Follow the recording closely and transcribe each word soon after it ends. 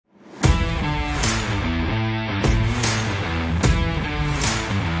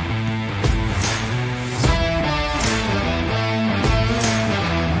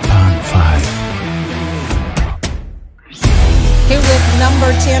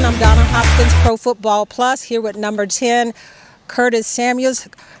again. I'm Donna Hopkins, Pro Football Plus, here with number 10, Curtis Samuels.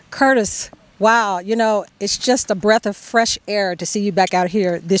 Curtis, wow, you know, it's just a breath of fresh air to see you back out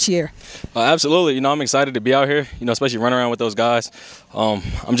here this year. Absolutely. You know, I'm excited to be out here, you know, especially running around with those guys. I'm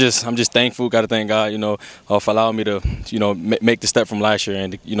just thankful, got to thank God, you know, for allowing me to, you know, make the step from last year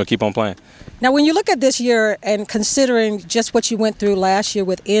and, you know, keep on playing. Now, when you look at this year and considering just what you went through last year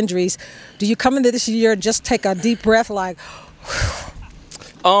with injuries, do you come into this year and just take a deep breath like,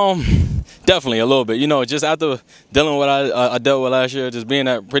 definitely a little bit. You know, just after dealing with what I dealt with last year, just being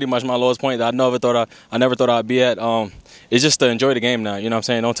at pretty much my lowest point that I never thought I'd be at. It's just to enjoy the game now. You know what I'm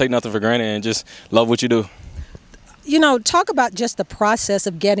saying? Don't take nothing for granted and just love what you do. You know, talk about just the process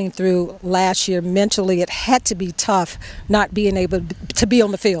of getting through last year mentally. It had to be tough not being able to be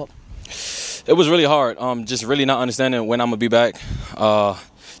on the field. It was really hard. Just really not understanding when I'm gonna be back.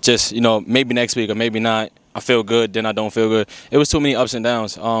 Just, you know, maybe next week or maybe not. I feel good, then I don't feel good. It was too many ups and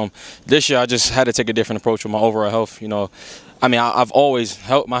downs. This year I just had to take a different approach with my overall health. You know, I mean,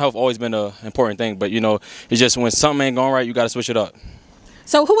 my health always been an important thing, but you know, it's just when something ain't going right, you got to switch it up.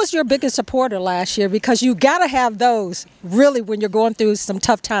 So who was your biggest supporter last year? Because you got to have those really when you're going through some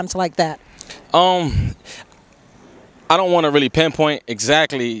tough times like that. I don't want to really pinpoint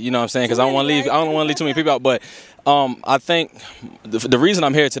exactly, you know what I'm saying, because I don't want to leave too many people out, but I think the reason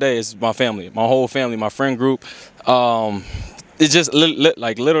I'm here today is my family, my whole family, my friend group. It's just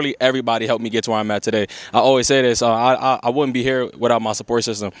like literally everybody helped me get to where I'm at today. I always say this, I wouldn't be here without my support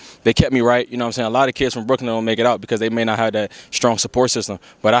system. They kept me right, you know what I'm saying? A lot of kids from Brooklyn don't make it out because they may not have that strong support system.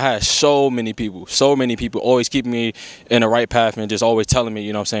 But I had so many people always keeping me in the right path and just always telling me,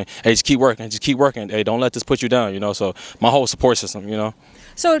 you know what I'm saying, hey, just keep working. Hey, don't let this put you down, you know? So my whole support system, you know?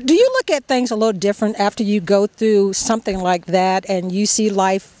 So do you look at things a little different after you go through something like that and you see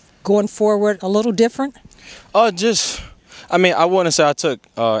life going forward a little different? I mean, I wouldn't say I took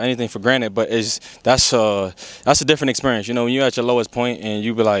anything for granted, but that's a different experience. You know, when you're at your lowest point and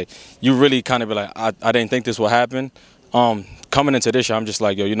you really kind of be like, I didn't think this would happen. Coming into this year, I'm just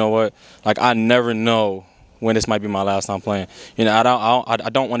like, yo, you know what? Like, I never know when this might be my last time playing. You know, I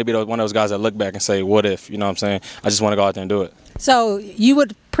don't want to be one of those guys that look back and say, what if? You know what I'm saying? I just want to go out there and do it. So you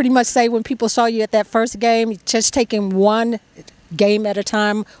would pretty much say when people saw you at that first game, just taking one game at a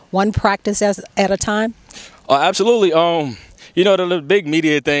time, one practice at a time? Absolutely. You know, the big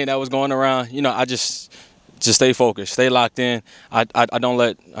media thing that was going around, you know, I just stay focused, stay locked in. I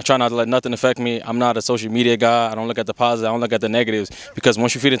try not to let nothing affect me. I'm not a social media guy. I don't look at the positives. I don't look at the negatives, because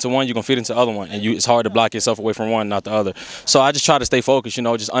once you feed into one, you're going to feed into the other one, and it's hard to block yourself away from one, not the other. So I just try to stay focused, you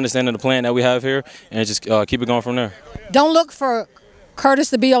know, just understanding the plan that we have here and just keep it going from there. Don't look for Curtis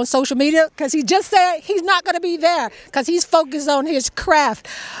to be on social media, because he just said he's not going to be there because he's focused on his craft.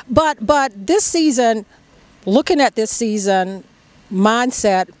 But this season, looking at this season,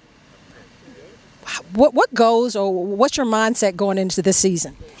 mindset, what goes, or what's your mindset going into this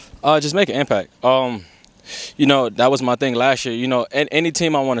season? Just make an impact. You know, that was my thing last year. You know, any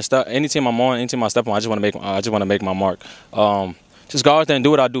team I want to step, any team I'm on, any team I step on, I just want to make my mark. Just go out there and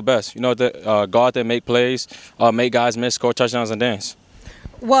do what I do best. You know, go out there and make plays, make guys miss, score touchdowns, and dance.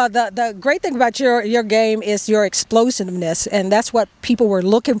 Well, the great thing about your game is your explosiveness, and that's what people were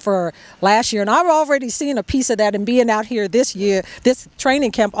looking for last year. And I've already seen a piece of that in being out here this year, this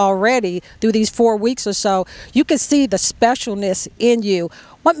training camp already through these 4 weeks or so. You can see the specialness in you.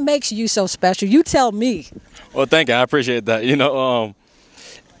 What makes you so special? You tell me. Well, thank you. I appreciate that. You know,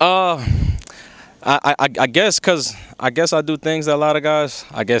 I guess because I do things that a lot of guys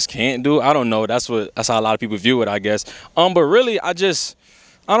can't do. I don't know. That's how a lot of people view it, I guess. But really,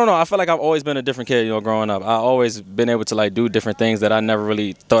 I don't know. I feel like I've always been a different kid, you know, growing up. I've always been able to, like, do different things that I never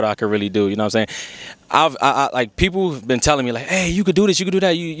really thought I could really do. You know what I'm saying? Like, people have been telling me, like, hey, you could do this, you could do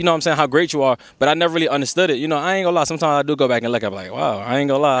that. You know what I'm saying? How great you are. But I never really understood it. You know, I ain't gonna lie. Sometimes I do go back and look. I'm like, wow, I ain't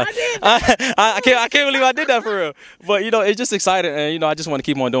gonna lie. I can't believe I did that for real. But, you know, it's just exciting. And, you know, I just want to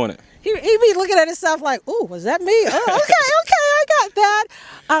keep on doing it. He be looking at himself like, ooh, was that me? Oh, okay, I got that.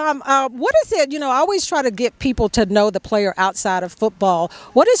 What is it, you know, I always try to get people to know the player outside of football.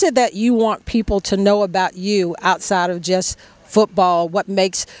 What is it that you want people to know about you outside of just football? What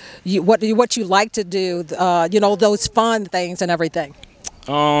makes you, what you like to do, you know, those fun things and everything?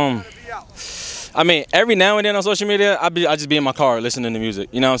 I mean, every now and then on social media, I just be in my car listening to music.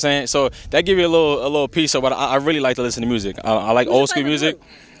 You know what I'm saying? So that give you a little piece of what I really like to listen to music. I like old school music.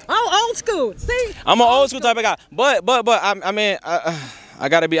 Oh, old school. See, I'm an old school type of guy. But I mean, I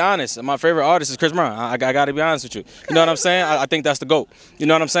got to be honest. My favorite artist is Chris Brown. I got to be honest with you. You know what I'm saying? I think that's the GOAT. You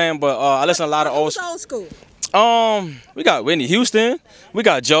know what I'm saying? But I listen to a lot of old school. We got Whitney Houston. We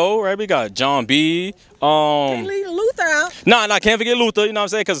got Joe, right? We got John B. Can't leave Luther out. Nah, can't forget Luther, you know what I'm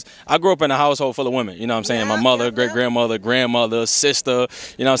saying? Because I grew up in a household full of women, you know what I'm saying? Yeah, My mother, yeah, great-grandmother, grandmother, sister,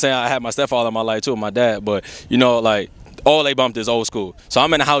 you know what I'm saying? I had my stepfather in my life too, my dad, but, you know, like, all they bumped is old school. So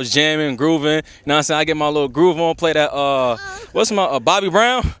I'm in the house jamming, grooving, you know what I'm saying? I get my little groove on, play that, what's my, Bobby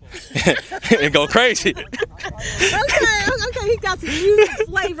Brown? And go crazy. Okay, he got some music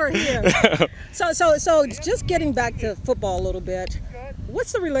flavor here. So just getting back to football a little bit,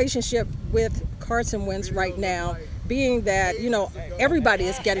 what's the relationship with Carson Wentz right now, being that, you know, everybody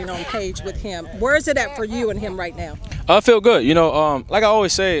is getting on page with him? Where is it at for you and him right now? I feel good. You know, like I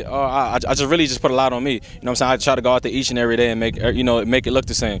always say, I just really just put a lot on me. You know what I'm saying? I try to go out there each and every day and make it look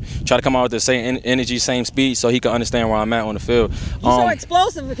the same. Try to come out with the same energy, same speed, so he can understand where I'm at on the field. He's so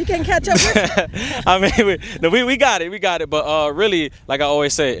explosive if he can't catch up with you. I mean, we got it. But really, like I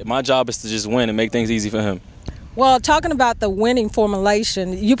always say, my job is to just win and make things easy for him. Well, talking about the winning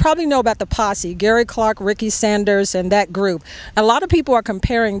formulation, you probably know about the posse, Gary Clark, Ricky Sanders, and that group. A lot of people are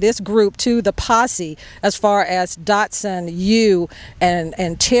comparing this group to the posse as far as Dotson, you,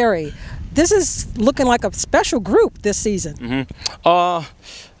 and Terry. This is looking like a special group this season. Mm-hmm.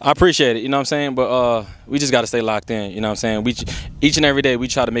 I appreciate it, you know what I'm saying? But we just got to stay locked in, you know what I'm saying? Each and every day we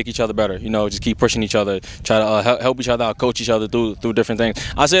try to make each other better, you know, just keep pushing each other, try to help each other out, coach each other through different things.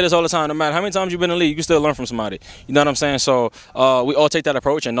 I say this all the time, no matter how many times you've been in the league, you can still learn from somebody. You know what I'm saying? So we all take that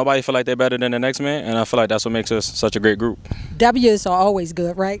approach, and nobody feel like they're better than the next man, and I feel like that's what makes us such a great group. W's are always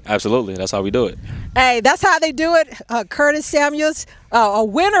good, right? Absolutely. That's how we do it. Hey, that's how they do it. Curtis Samuels, a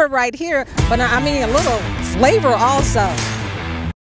winner right here, but I mean a little flavor also.